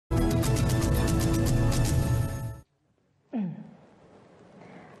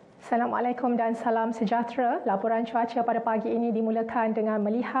Assalamualaikum dan salam sejahtera. Laporan cuaca pada pagi ini dimulakan dengan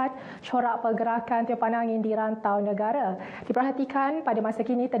melihat corak pergerakan tiupan angin di rantau negara. Diperhatikan pada masa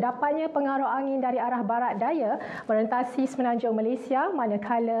kini terdapatnya pengaruh angin dari arah barat daya merentasi semenanjung Malaysia,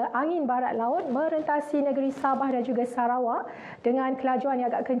 manakala angin barat laut merentasi negeri Sabah dan juga Sarawak dengan kelajuan yang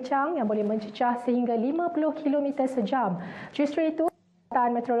agak kencang yang boleh mencecah sehingga 50 km sejam. Justru itu,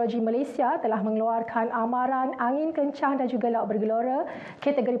 Jabatan Meteorologi Malaysia telah mengeluarkan amaran angin kencang dan juga laut bergelora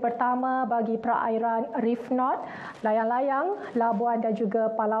kategori pertama bagi perairan Reef North, layang-layang, Labuan dan juga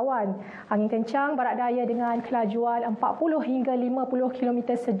Palawan. Angin kencang barat daya dengan kelajuan 40 hingga 50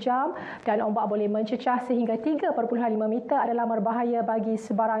 km sejam dan ombak boleh mencecah sehingga 3.5 meter adalah berbahaya bagi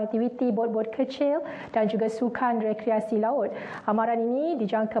sebarang aktiviti bot-bot kecil dan juga sukan rekreasi laut. Amaran ini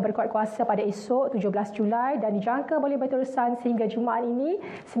dijangka berkuat kuasa pada esok 17 Julai dan dijangka boleh berterusan sehingga Jumaat ini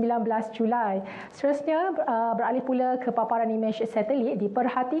 19 Julai. Seterusnya, beralih pula ke paparan imej satelit,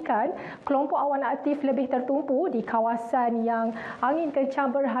 diperhatikan kelompok awan aktif lebih tertumpu di kawasan yang angin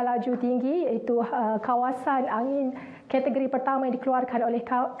kencang berhalaju tinggi, iaitu kawasan angin kategori pertama yang dikeluarkan oleh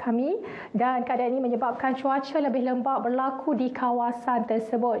kami, dan keadaan ini menyebabkan cuaca lebih lembap berlaku di kawasan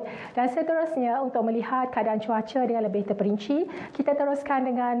tersebut. Dan seterusnya, untuk melihat keadaan cuaca dengan lebih terperinci, kita teruskan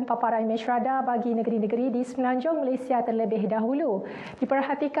dengan paparan imej radar bagi negeri-negeri di semenanjung Malaysia terlebih dahulu.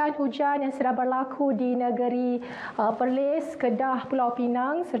 Diperhatikan hujan yang sedang berlaku di negeri Perlis, Kedah, Pulau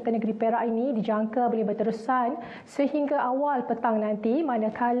Pinang serta negeri Perak ini dijangka boleh berterusan sehingga awal petang nanti,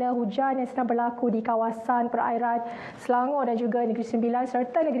 manakala hujan yang sedang berlaku di kawasan perairan Selangor dan juga Negeri Sembilan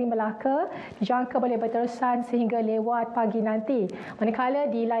serta Negeri Melaka dijangka boleh berterusan sehingga lewat pagi nanti, manakala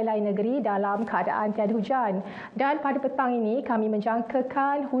di lain-lain negeri dalam keadaan tiada hujan. Dan pada petang ini kami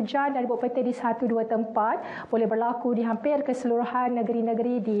menjangkakan hujan dari bukit di 1-2 tempat boleh berlaku di hampir keseluruhan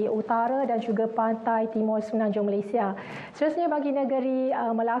negeri-negeri di utara dan juga pantai timur semenanjung Malaysia. Seterusnya bagi negeri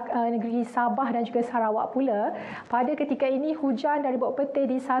negeri Sabah dan juga Sarawak pula, pada ketika ini hujan dari bukit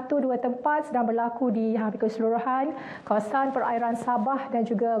di 1-2 tempat sedang berlaku di hampir keseluruhan kawasan perairan Sabah dan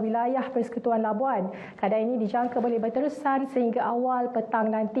juga wilayah Persekutuan Labuan. Keadaan ini dijangka boleh berterusan sehingga awal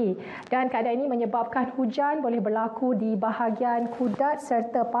petang nanti. Dan keadaan ini menyebabkan hujan boleh berlaku di bahagian Kudat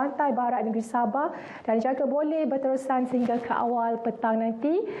serta pantai barat negeri Sabah dan dijangka boleh berterusan sehingga ke awal petang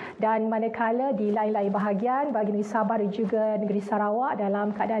nanti, dan manakala di lain-lain bahagian bagi negeri Sabah dan juga negeri Sarawak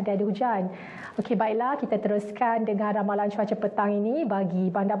dalam keadaan tiada hujan. Okey, baiklah, kita teruskan dengan ramalan cuaca petang ini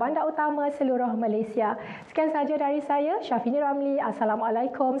bagi bandar-bandar utama seluruh Malaysia. Sekian sahaja dari saya, Syafini Ramli.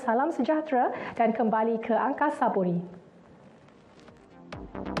 Assalamualaikum, salam sejahtera dan kembali ke Angkasa Puri.